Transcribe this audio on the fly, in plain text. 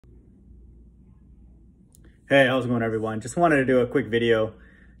Hey, how's it going, everyone? Just wanted to do a quick video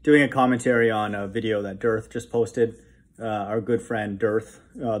doing a commentary on a video that DITRH just posted. Our good friend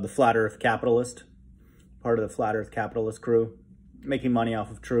DITRH, the Flat Earth Capitalist, part of the Flat Earth Capitalist crew, making money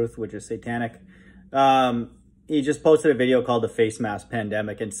off of truth, which is satanic. He just posted a video called The Face Mask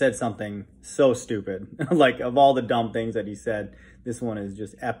Pandemic and said something so stupid. Like, of all the dumb things that he said, this one is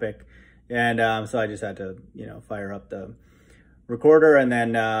just epic. And so I just had to, fire up the recorder and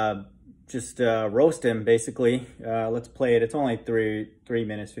then just roast him, basically. Let's play it. It's only 3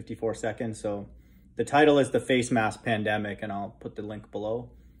 minutes, 54 seconds. So the title is The Face Mask Pandemic, and I'll put the link below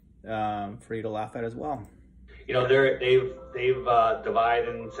for you to laugh at as well. They've divide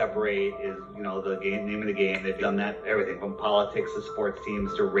and separate is, the name of the game. They've done that, everything from politics to sports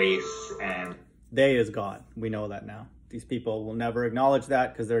teams to race. And they is God. We know that now. These people will never acknowledge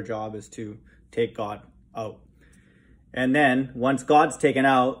that because their job is to take God out. And then once God's taken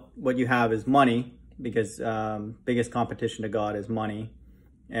out, what you have is money, because biggest competition to God is money.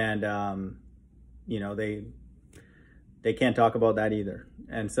 And, they can't talk about that either.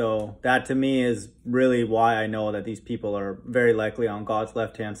 And so that to me is really why I know that these people are very likely on God's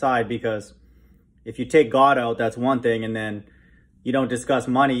left-hand side, because if you take God out, that's one thing. And then you don't discuss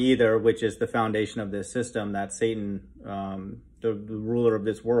money either, which is the foundation of this system that Satan, the ruler of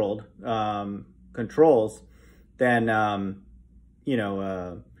this world, controls. Then,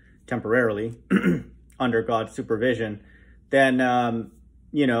 temporarily under God's supervision, then,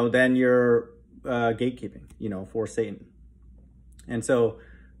 then you're gatekeeping, for Satan. And so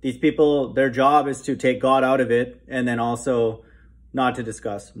these people, their job is to take God out of it, and then also not to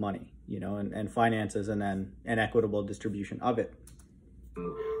discuss money, and finances, and then an equitable distribution of it.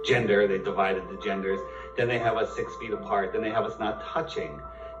 Gender, they divided the genders. Then they have us 6 feet apart. Then they have us not touching.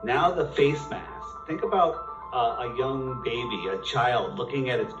 Now the face mask. Think about a young baby, a child looking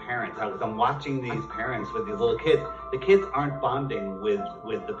at its parents. I'm watching these parents with these little kids. The kids aren't bonding with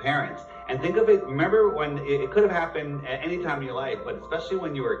the parents. And think of it, remember when it could have happened at any time in your life, but especially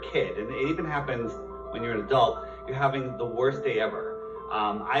when you were a kid, and it even happens when you're an adult, you're having the worst day ever.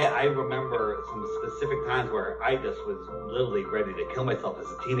 I remember some specific times where I just was literally ready to kill myself as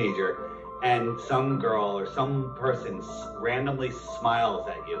a teenager, and some girl or some person randomly smiles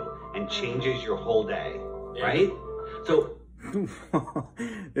at you and changes your whole day. Yeah. Right? So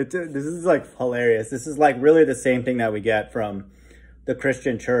this is like hilarious. This is like really the same thing that we get from the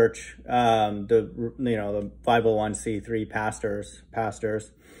Christian church, the 501c3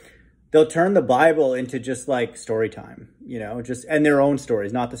 pastors. They'll turn the Bible into just like story time, and their own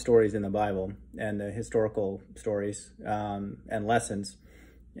stories, not the stories in the Bible, and the historical stories and lessons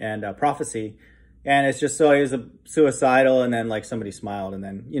and prophecy. And it's just so he was suicidal, and then like somebody smiled, and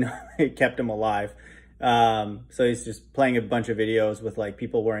then it kept him alive. So he's just playing a bunch of videos with like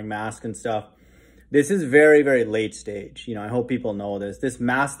people wearing masks and stuff. This is very, very late stage. I hope people know this. This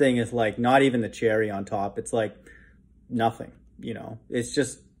mask thing is like not even the cherry on top. It's like nothing, it's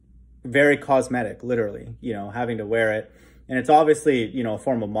just very cosmetic, literally, having to wear it. And it's obviously, a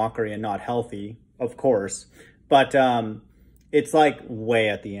form of mockery and not healthy, of course, but, it's like way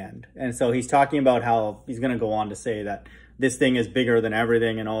at the end. And so he's talking about how he's going to go on to say that this thing is bigger than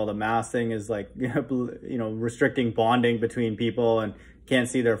everything, and all the mask thing is like, restricting bonding between people and can't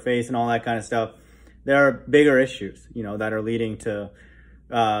see their face and all that kind of stuff. There are bigger issues, that are leading to,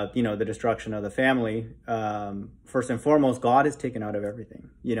 the destruction of the family. First and foremost, God is taken out of everything,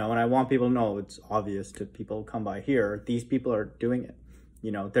 and I want people to know, it's obvious to people who come by here, these people are doing it.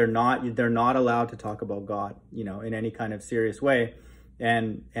 They're not allowed to talk about God, in any kind of serious way,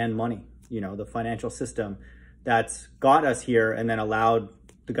 and money, the financial system that's got us here, and then allowed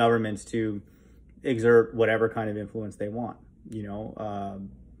the governments to exert whatever kind of influence they want,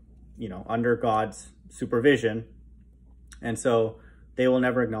 under God's supervision. And so they will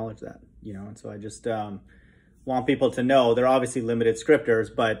never acknowledge that, and so I just want people to know they're obviously limited scripters,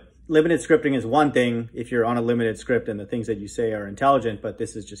 but limited scripting is one thing if you're on a limited script and the things that you say are intelligent, but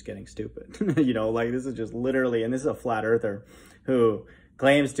this is just getting stupid. Like this is just literally, and this is a flat earther who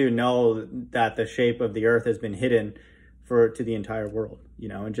claims to know that the shape of the earth has been hidden to the entire world,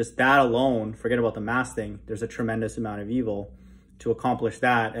 and just that alone, forget about the mass thing, there's a tremendous amount of evil to accomplish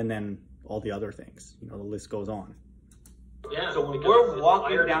that, and then all the other things, the list goes on. Yeah. So we're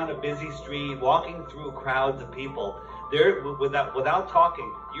walking down a busy street, walking through crowds of people. There, without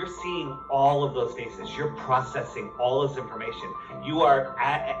talking, you're seeing all of those faces. You're processing all this information. You are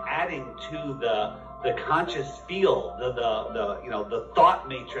adding to the conscious field, the thought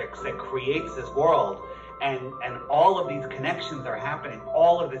matrix that creates this world. and all of these connections are happening.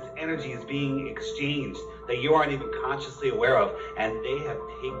 All of this energy is being exchanged that you aren't even consciously aware of, and they have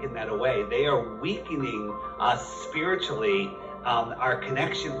taken that away. They are weakening us spiritually, our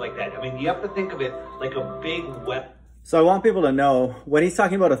connections like that. I mean, you have to think of it like a big weapon. So I want people to know, when he's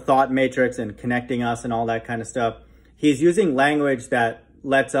talking about a thought matrix and connecting us and all that kind of stuff, he's using language that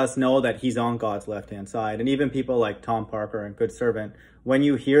lets us know that he's on God's left-hand side. And even people like Tom Parker and Good Servant, when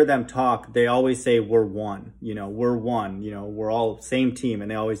you hear them talk, they always say, we're one, we're one, we're all same team. And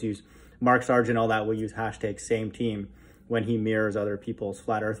they always use, Mark Sargent, all that will use hashtag same team when he mirrors other people's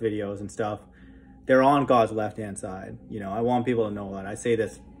flat earth videos and stuff. They're on God's left-hand side. I want people to know that. I say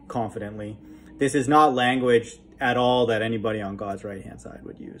this confidently. This is not language at all that anybody on God's right-hand side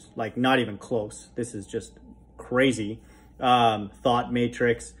would use. Like, not even close. This is just crazy. Thought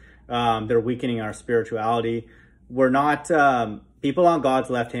matrix. They're weakening our spirituality. We're not, people on God's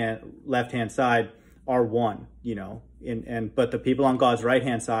left-hand side are one, but the people on God's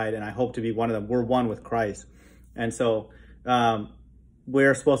right-hand side, and I hope to be one of them, we're one with Christ. And so,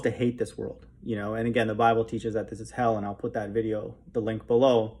 we're supposed to hate this world, and again, the Bible teaches that this is hell, and I'll put that video, the link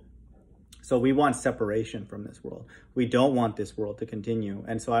below. So we want separation from this world. We don't want this world to continue.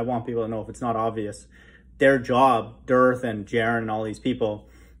 And so I want people to know, if it's not obvious, their job, DITRH and Jaron and all these people,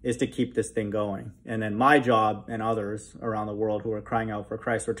 is to keep this thing going. And then my job, and others around the world who are crying out for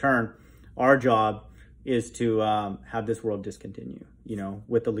Christ's return, our job is to have this world discontinue,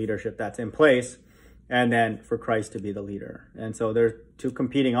 with the leadership that's in place, and then for Christ to be the leader. And so there's two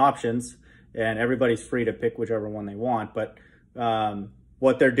competing options, and everybody's free to pick whichever one they want. But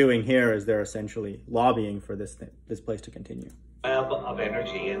what they're doing here is they're essentially lobbying for this place to continue. Web of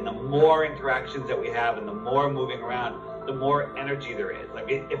energy, and the more interactions that we have and the more moving around, the more energy there is. Like,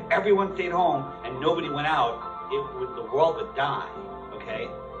 if everyone stayed home and nobody went out, the world would die, okay?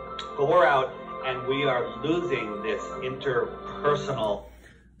 But we're out, and we are losing this interpersonal.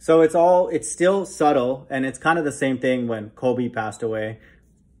 So it's still subtle, and it's kind of the same thing when Kobe passed away.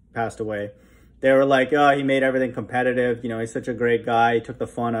 They were like, oh, he made everything competitive. He's such a great guy. He took the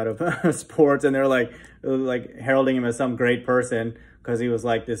fun out of sports. And they're like heralding him as some great person because he was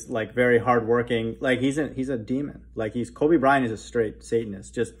like this, like, very hardworking. Like, he's a demon. Like, Kobe Bryant is a straight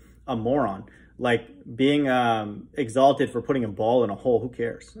Satanist, just a moron. Like, being exalted for putting a ball in a hole. Who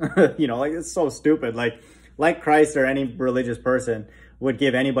cares? Like, it's so stupid. Like Christ or any religious person would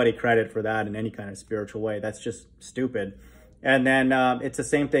give anybody credit for that in any kind of spiritual way. That's just stupid. And then it's the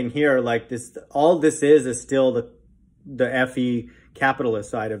same thing here. Like, this, all this is still the FE capitalist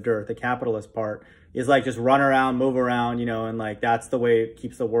side of DITRH. The capitalist part is like, just run around, move around, and like, that's the way it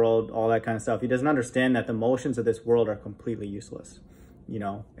keeps the world, all that kind of stuff. He doesn't understand that the motions of this world are completely useless,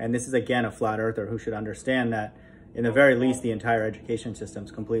 and this is, again, a flat earther who should understand that, in the very least, the entire education system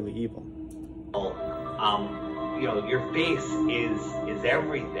is completely evil. Your face is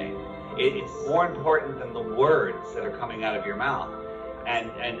everything. It's more important than the words that are coming out of your mouth. And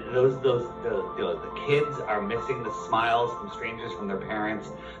the kids are missing the smiles from strangers, from their parents.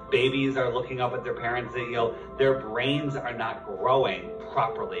 Babies are looking up at their parents. Their brains are not growing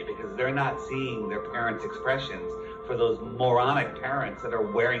properly because they're not seeing their parents' expressions for those moronic parents that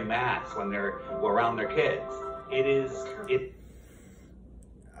are wearing masks when they're around their kids.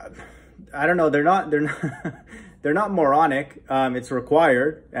 I don't know. They're not they're not moronic. It's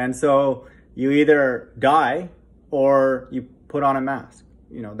required. And so you either die or you put on a mask.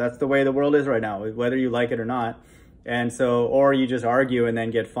 That's the way the world is right now, whether you like it or not. And so, or you just argue and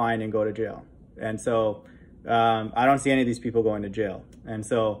then get fined and go to jail. And so I don't see any of these people going to jail. And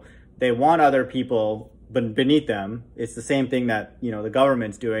so they want other people beneath them. It's the same thing that, the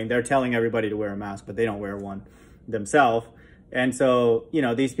government's doing. They're telling everybody to wear a mask, but they don't wear one themselves. And so,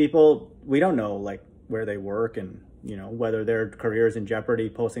 these people, we don't know, like, where they work and, whether their career is in jeopardy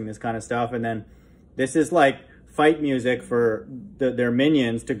posting this kind of stuff. And then this is like fight music for their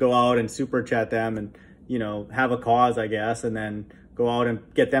minions to go out and super chat them and, have a cause, I guess, and then go out and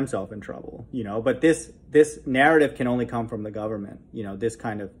get themselves in trouble, But this narrative can only come from the government, this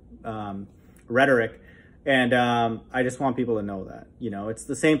kind of rhetoric. And I just want people to know that, it's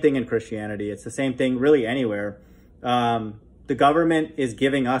the same thing in Christianity. It's the same thing really anywhere. The government is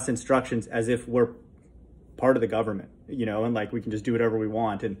giving us instructions as if we're part of the government, and like, we can just do whatever we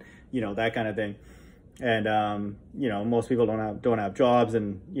want and, that kind of thing. And, most people don't have jobs.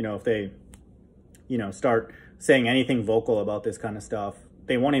 And, if they, start saying anything vocal about this kind of stuff,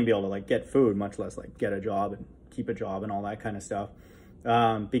 they won't even be able to like get food, much less like get a job and keep a job and all that kind of stuff.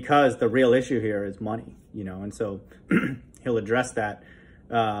 Because the real issue here is money, and so he'll address that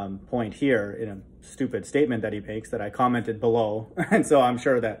point here in a stupid statement that he makes that I commented below. And so I'm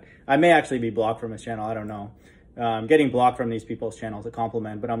sure that I may actually be blocked from his channel. I don't know. Getting blocked from these people's channels a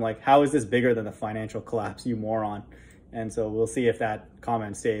compliment, but I'm like, how is this bigger than the financial collapse, you moron? And so we'll see if that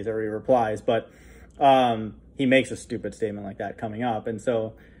comment stays or he replies. But he makes a stupid statement like that coming up. And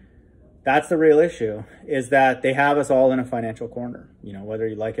so that's the real issue, is that they have us all in a financial corner, you know, whether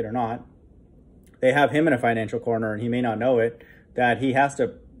you like it or not. They have him in a financial corner, and he may not know it, that he has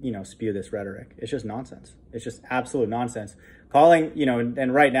to, you know, spew this rhetoric. It's just nonsense. It's just absolute nonsense. Calling, you know,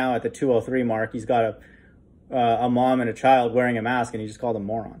 and right now at the 203 mark, he's got a mom and a child wearing a mask, and he just called them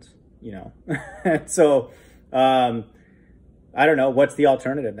morons, you know. So I don't know, what's the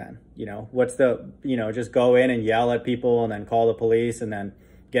alternative then? You know, what's the, you know, just go in and yell at people and then call the police and then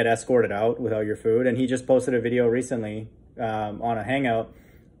get escorted out without your food. And he just posted a video recently on a hangout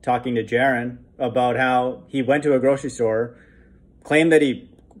talking to Jaron about how he went to a grocery store, claimed that he,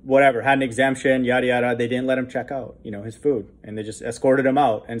 whatever, had an exemption, yada, yada. They didn't let him check out, you know, his food, and they just escorted him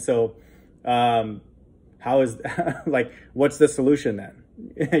out. And so how is, like, what's the solution then,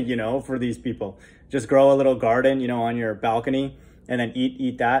 you know, for these people? Just grow a little garden, you know, on your balcony and then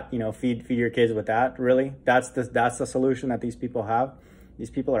eat that, you know, feed your kids with that. Really? That's the solution that these people have.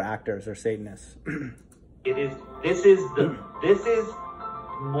 These people are actors or Satanists. This is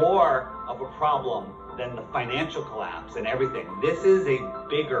more of a problem than the financial collapse and everything. This is a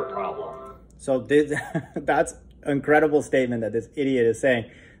bigger problem. So that's an incredible statement that this idiot is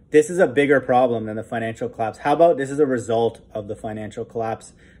saying. This is a bigger problem than the financial collapse. How about this is a result of the financial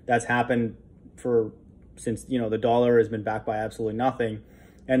collapse that's happened since, you know, the dollar has been backed by absolutely nothing,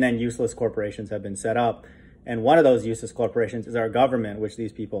 and then useless corporations have been set up. And one of those useless corporations is our government, which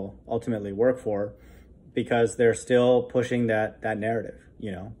these people ultimately work for, because they're still pushing that narrative,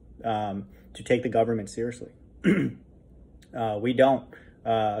 you know, to take the government seriously. We don't.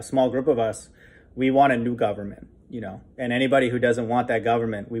 A small group of us, we want a new government, you know, and anybody who doesn't want that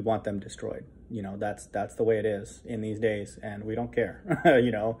government, we want them destroyed. You know, that's the way it is in these days, and we don't care.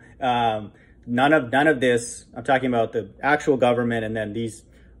 You know, none of this. I'm talking about the actual government, and then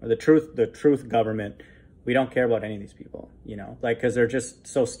the truth government. We don't care about any of these people, you know, like, because they're just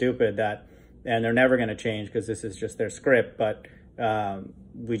so stupid that, and they're never going to change because this is just their script. But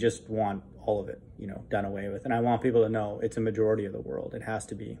we just want all of it, you know, done away with. And I want people to know it's a majority of the world. It has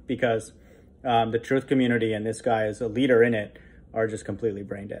to be, because the truth community, and this guy is a leader in it, are just completely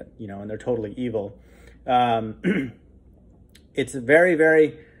brain dead, you know, and they're totally evil. It's a very,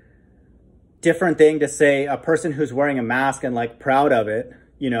 very different thing to say a person who's wearing a mask and like proud of it,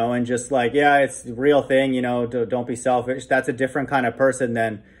 you know, and just like, yeah, it's the real thing, you know, don't be selfish. That's a different kind of person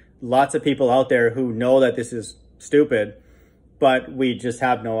than lots of people out there who know that this is stupid, but we just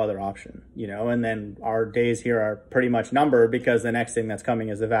have no other option, you know, and then our days here are pretty much numbered, because the next thing that's coming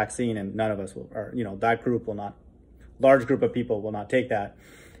is the vaccine, and none of us will, or, you know, that group will not, large group of people will not take that.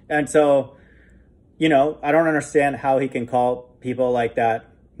 And so, you know, I don't understand how he can call people like that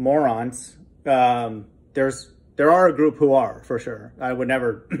morons. There are a group who are, for sure. I would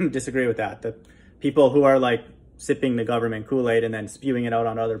never disagree with that. The people who are like sipping the government Kool-Aid and then spewing it out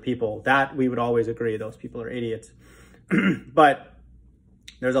on other people, that we would always agree, those people are idiots. But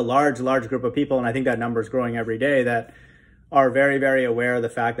there's a large group of people, and I think that number is growing every day, that are very, very aware of the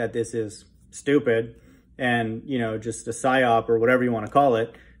fact that this is stupid and, you know, just a psyop or whatever you want to call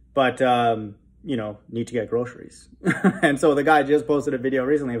it, but, you know, need to get groceries. And so the guy just posted a video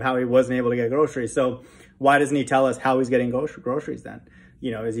recently of how he wasn't able to get groceries. So why doesn't he tell us how he's getting groceries then?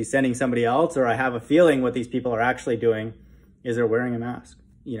 You know, is he sending somebody else? Or I have a feeling what these people are actually doing is they're wearing a mask,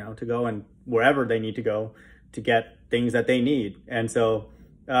 you know, to go and wherever they need to go to get things that they need. And so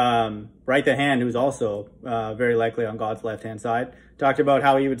Right the Hand, who's also very likely on God's left-hand side, talked about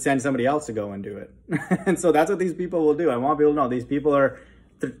how he would send somebody else to go and do it. And so that's what these people will do. I want people to know these people are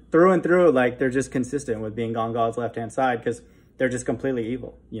through and through, like, they're just consistent with being on God's left-hand side, because they're just completely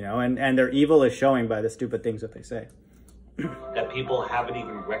evil, you know, and their evil is showing by the stupid things that they say. That people haven't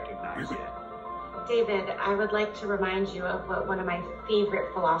even recognized yet. David, I would like to remind you of what one of my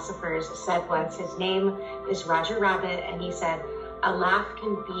favorite philosophers said once. His name is Roger Rabbit, and he said, "A laugh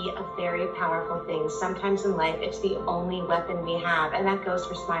can be a very powerful thing. Sometimes in life, it's the only weapon we have," and that goes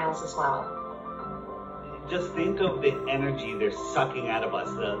for smiles as well. Just think of the energy they're sucking out of us,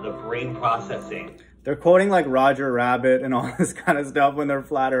 the brain processing. They're quoting like Roger Rabbit and all this kind of stuff when they're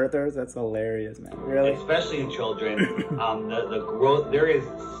flat earthers. That's hilarious, man. Really? Especially in children, the growth, there is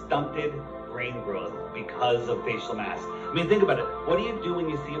stunted brain growth because of facial masks. I mean, think about it. What do you do when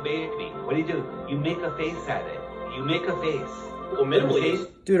you see a baby? What do? You make a face at it. You make a face. Well, minimally.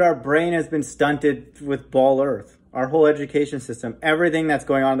 Dude, our brain has been stunted with ball earth. our whole education system, everything that's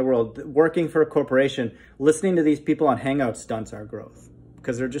going on in the world, working for a corporation, listening to these people on Hangouts stunts our growth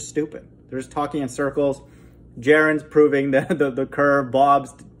because they're just stupid. They're just talking in circles. Jaren's proving the curve,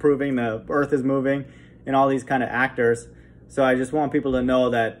 Bob's proving the earth is moving, and all these kind of actors. So I just want people to know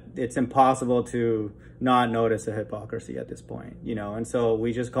that it's impossible to not notice a hypocrisy at this point, you know? And so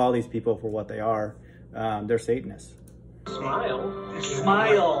we just call these people for what they are. They're Satanists.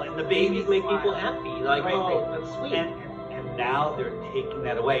 Smile, and the babies make people happy. Like, oh, that's sweet. And now they're taking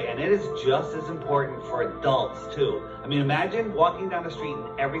that away. And it is just as important for adults, too. I mean, imagine walking down the street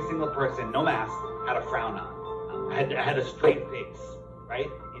and every single person, no mask, had a frown on, had a straight face, right?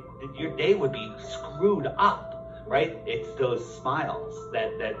 Your day would be screwed up, right? It's those smiles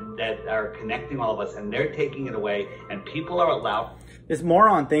that are connecting all of us, and they're taking it away, and people are allowed. This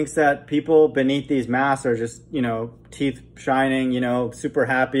moron thinks that people beneath these masks are just, you know, teeth shining, you know, super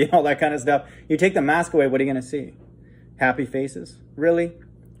happy, all that kind of stuff. You take the mask away, what are you going to see? Happy faces? Really?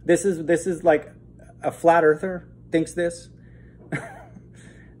 This is like a flat earther thinks this?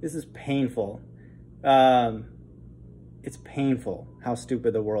 This is painful. It's painful how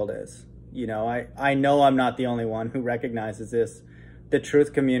stupid the world is. You know, I know I'm not the only one who recognizes this. The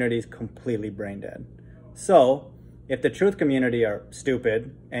truth community is completely brain dead. So if the truth community are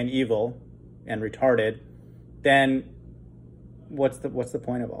stupid and evil and retarded, then what's the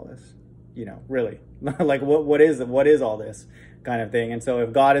point of all this? You know, really, like what is all this kind of thing? And so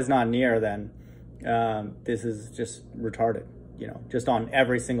if God is not near, then this is just retarded, you know, just on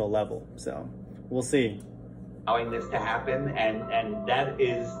every single level. So we'll see. Allowing this to happen, and that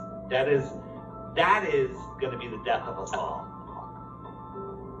is going to be the death of us all.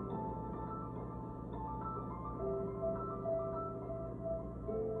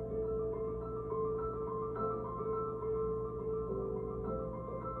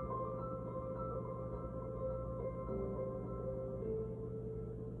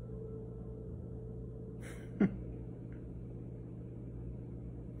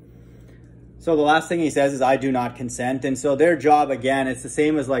 So the last thing he says is, I do not consent. And so their job, again, it's the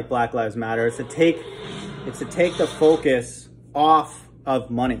same as like Black Lives Matter. It's to take the focus off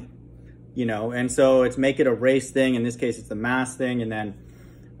of money, you know? And so it's make it a race thing. In this case, it's the mask thing, and then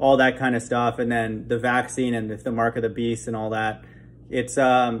all that kind of stuff. And then the vaccine and the mark of the beast and all that. It's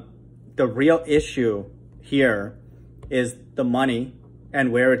the real issue here is the money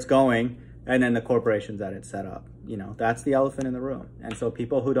and where it's going, and then the corporations that it's set up. You know, that's the elephant in the room. And so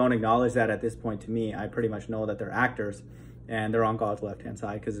people who don't acknowledge that at this point, to me, I pretty much know that they're actors and they're on God's left-hand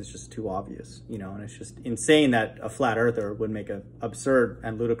side because it's just too obvious, you know, and it's just insane that a flat earther would make an absurd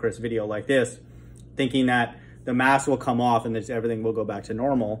and ludicrous video like this, thinking that the mask will come off and everything will go back to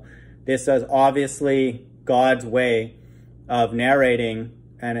normal. This is obviously God's way of narrating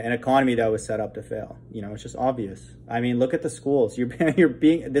an economy that was set up to fail. You know, it's just obvious. I mean, look at the schools.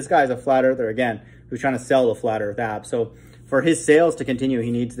 This guy's a flat earther again, who's trying to sell the flat earth app. So for his sales to continue,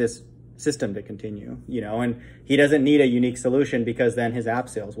 he needs this system to continue, you know, and he doesn't need a unique solution because then his app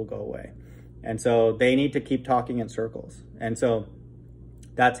sales will go away. And so they need to keep talking in circles. And so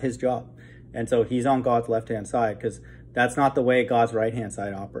that's his job. And so he's on God's left-hand side because that's not the way God's right-hand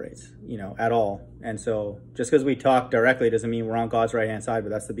side operates, you know, at all. And so just because we talk directly doesn't mean we're on God's right-hand side, but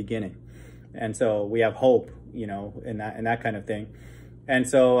that's the beginning. And so we have hope, you know, in that kind of thing. And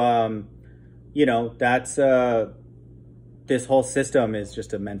so, you know, that's, this whole system is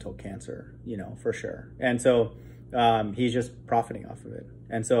just a mental cancer, you know, for sure. And so he's just profiting off of it.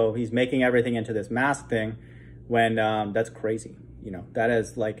 And so he's making everything into this mask thing when that's crazy. You know, that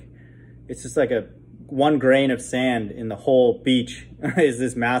is like, it's just like one grain of sand in the whole beach is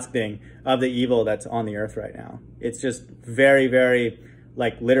this mask thing of the evil that's on the earth right now. It's just very, very,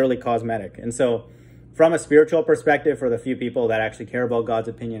 like, literally cosmetic. And so from a spiritual perspective, for the few people that actually care about God's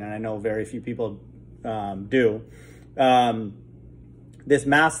opinion, and I know very few people do, this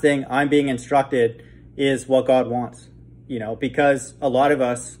mask thing, I'm being instructed, is what God wants, you know, because a lot of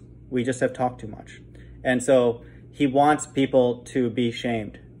us, we just have talked too much. And so he wants people to be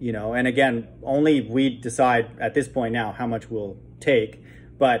shamed, you know, and again, only we decide at this point now how much we'll take,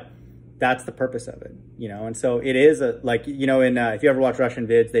 but that's the purpose of it, you know. And so it is like, you know, in if you ever watch Russian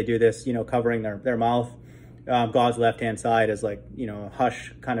vids, they do this, you know, covering their mouth. God's left-hand side is like, you know, a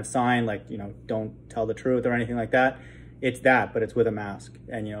hush kind of sign, like, you know, don't tell the truth or anything like that. It's that, but it's with a mask.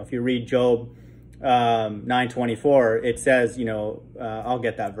 And, you know, if you read Job 9:24, it says, you know, I'll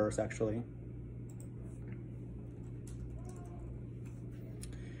get that verse actually.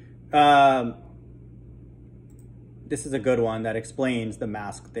 This is a good one that explains the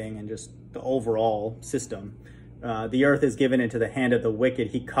mask thing and just the overall system. The earth is given into the hand of the wicked.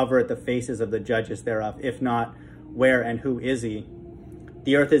 He covereth the faces of the judges thereof. If not, where and who is he?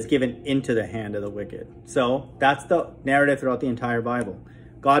 The earth is given into the hand of the wicked. So that's the narrative throughout the entire Bible.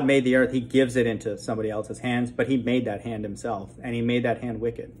 God made the earth, he gives it into somebody else's hands, but he made that hand himself, and he made that hand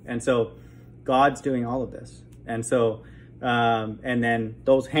wicked. And so God's doing all of this. And so, and then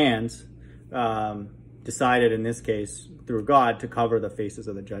those hands decided in this case through God to cover the faces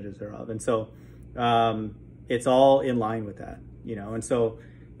of the judges thereof. And so it's all in line with that, you know. And so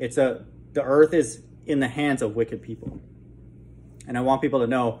the earth is in the hands of wicked people. And I want people to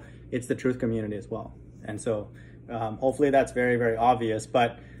know it's the truth community as well. And so hopefully that's very, very obvious.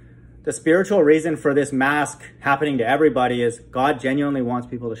 But the spiritual reason for this mask happening to everybody is God genuinely wants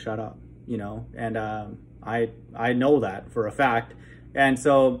people to shut up, you know. And I know that for a fact. And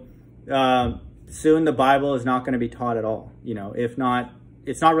so soon the Bible is not going to be taught at all, you know. If not,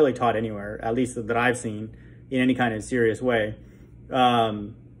 it's not really taught anywhere, at least that I've seen in any kind of serious way,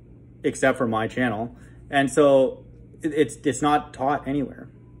 except for my channel. And so it's not taught anywhere.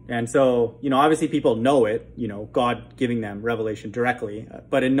 And so, you know, obviously people know it, you know, God giving them revelation directly,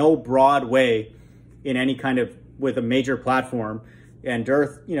 but in no broad way in any kind of, with a major platform. And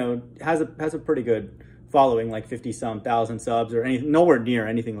DITRH, you know, has a pretty good following, like 50-some thousand subs or anything, nowhere near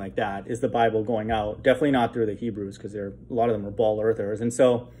anything like that is the Bible going out. Definitely not through the Hebrews, because a lot of them are ball earthers. And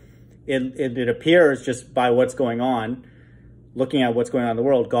so it appears just by what's going on, looking at what's going on in the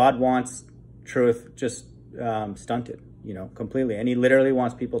world, God wants truth just stunted, you know, completely. And he literally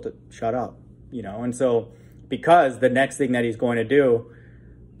wants people to shut up, you know. And so because the next thing that he's going to do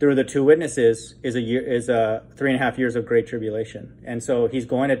through the two witnesses is 3.5 years of great tribulation. And so he's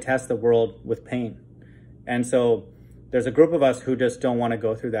going to test the world with pain. And so there's a group of us who just don't want to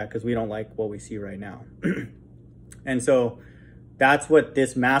go through that because we don't like what we see right now. And so that's what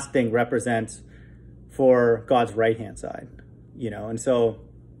this mask thing represents for God's right-hand side, you know. And so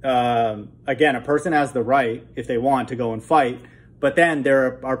again, a person has the right, if they want, to go and fight, but then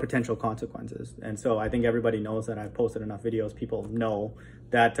there are potential consequences. And so I think everybody knows that. I've posted enough videos. People know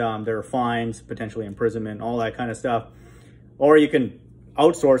that there are fines, potentially imprisonment, all that kind of stuff. Or you can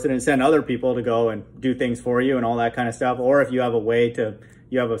outsource it and send other people to go and do things for you and all that kind of stuff. Or if you have a way to,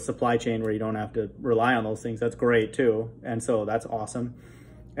 you have a supply chain where you don't have to rely on those things, that's great too. And so that's awesome.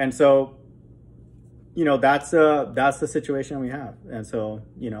 And so, you know, that's the situation we have. And so,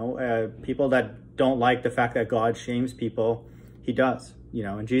 you know, people that don't like the fact that God shames people, he does, you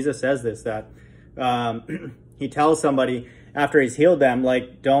know. And Jesus says this, that he tells somebody after he's healed them,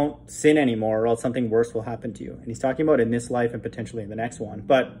 like, don't sin anymore or else something worse will happen to you. And he's talking about in this life and potentially in the next one,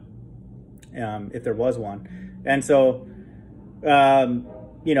 but if there was one. And so,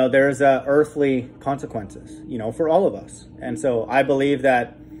 you know, there's earthly consequences, you know, for all of us. And so I believe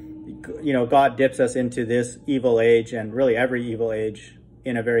that, you know, God dips us into this evil age, and really every evil age,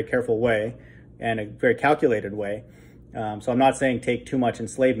 in a very careful way and a very calculated way. So I'm not saying take too much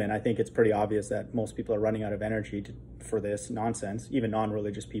enslavement. I think it's pretty obvious that most people are running out of energy for this nonsense, even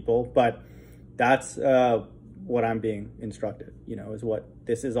non-religious people. But that's what I'm being instructed, you know, is what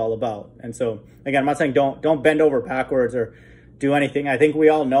this is all about. And so, again, I'm not saying don't bend over backwards or do anything. I think we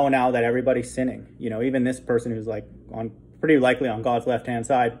all know now that everybody's sinning. You know, even this person who's like pretty likely on God's left-hand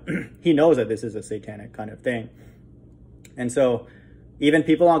side, he knows that this is a satanic kind of thing. And so even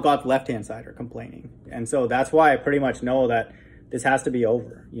people on God's left-hand side are complaining. And so that's why I pretty much know that this has to be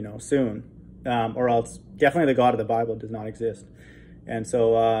over, you know, soon. Or else definitely the God of the Bible does not exist. And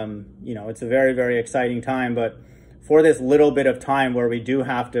so, you know, it's a very, very exciting time. But for this little bit of time where we do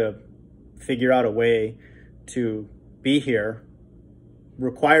have to figure out a way to be here,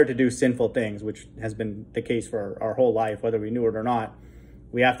 required to do sinful things, which has been the case for our whole life, whether we knew it or not,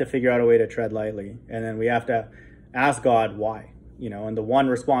 we have to figure out a way to tread lightly. And then we have to ask God why, you know. And the one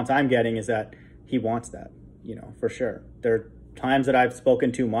response I'm getting is that he wants that, you know, for sure. There are times that I've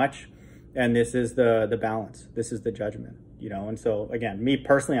spoken too much, and this is the balance. This is the judgment, you know. And so, again, me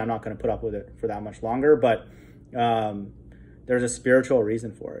personally, I'm not going to put up with it for that much longer, but there's a spiritual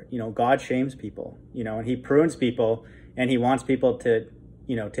reason for it. You know, God shames people, you know, and he prunes people, and he wants people to,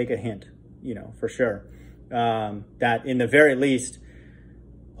 you know, take a hint, you know, for sure. That in the very least,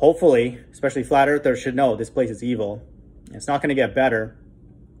 hopefully, especially flat earthers should know this place is evil. It's not going to get better,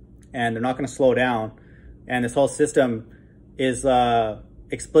 and they're not going to slow down. And this whole system is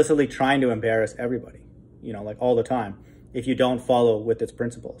explicitly trying to embarrass everybody, you know, like all the time, if you don't follow with its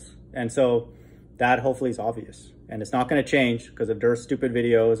principles. And so that hopefully is obvious. And it's not going to change because of DITRH's stupid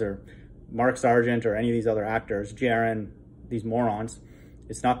videos or Mark Sargent or any of these other actors, Jaron, these morons.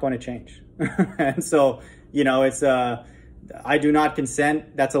 It's not going to change. And so, you know, it's, I do not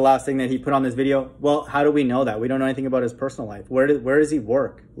consent. That's the last thing that he put on this video. Well, how do we know that? We don't know anything about his personal life. Where does he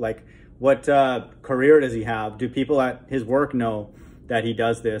work? Like, What career does he have? Do people at his work know that he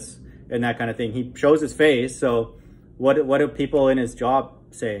does this and that kind of thing? He shows his face. So what do people in his job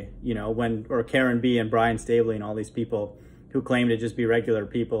say, you know, or Karen B and Brian Stabley and all these people who claim to just be regular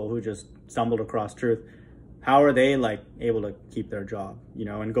people who just stumbled across truth? How are they like able to keep their job, you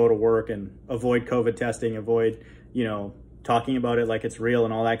know, and go to work and avoid COVID testing, avoid, you know, talking about it like it's real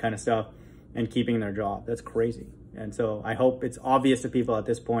and all that kind of stuff, and keeping their job? That's crazy. And so I hope it's obvious to people at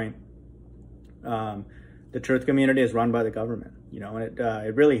this point. The truth community is run by the government, you know, and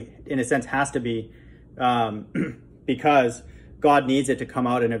it really, in a sense, has to be because God needs it to come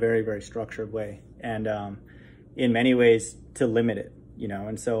out in a very, very structured way, and in many ways to limit it, you know.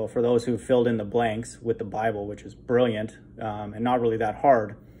 And so for those who filled in the blanks with the Bible, which is brilliant and not really that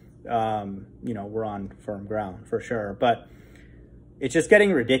hard, you know, we're on firm ground for sure. But it's just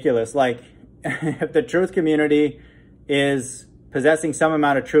getting ridiculous. Like, if the truth community is possessing some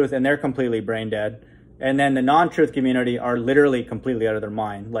amount of truth and they're completely brain dead, and then the non-truth community are literally completely out of their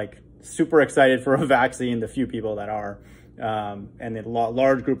mind, like super excited for a vaccine, the few people that are, and the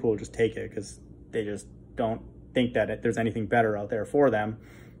large group will just take it because they just don't think that there's anything better out there for them.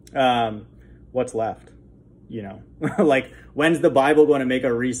 What's left, you know? Like, when's the Bible going to make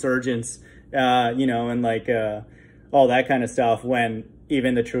a resurgence, you know, and like all that kind of stuff, when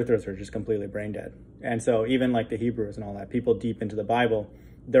even the truthers are just completely brain dead? And so even like the Hebrews and all that, people deep into the Bible,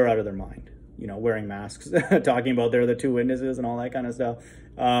 they're out of their mind, you know, wearing masks, talking about they're the two witnesses and all that kind of stuff.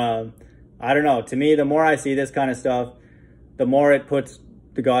 I don't know. To me, the more I see this kind of stuff, the more it puts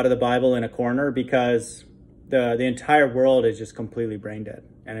the God of the Bible in a corner, because the entire world is just completely brain dead,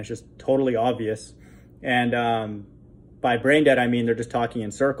 and it's just totally obvious. And by brain dead, I mean they're just talking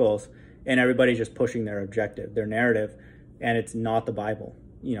in circles, and everybody's just pushing their objective, their narrative, and it's not the Bible.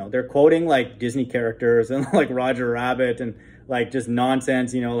 You know, they're quoting like Disney characters and like Roger Rabbit and like just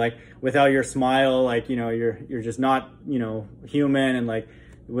nonsense, you know, like without your smile, like, you know, you're just not, you know, human, and like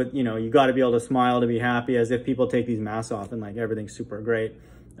with, you know, you got to be able to smile to be happy, as if people take these masks off and like everything's super great.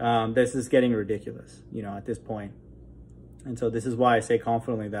 This is getting ridiculous, you know, at this point. And so this is why I say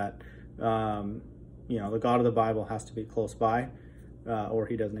confidently that, you know, the God of the Bible has to be close by, or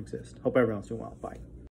he doesn't exist. Hope everyone's doing well. Bye.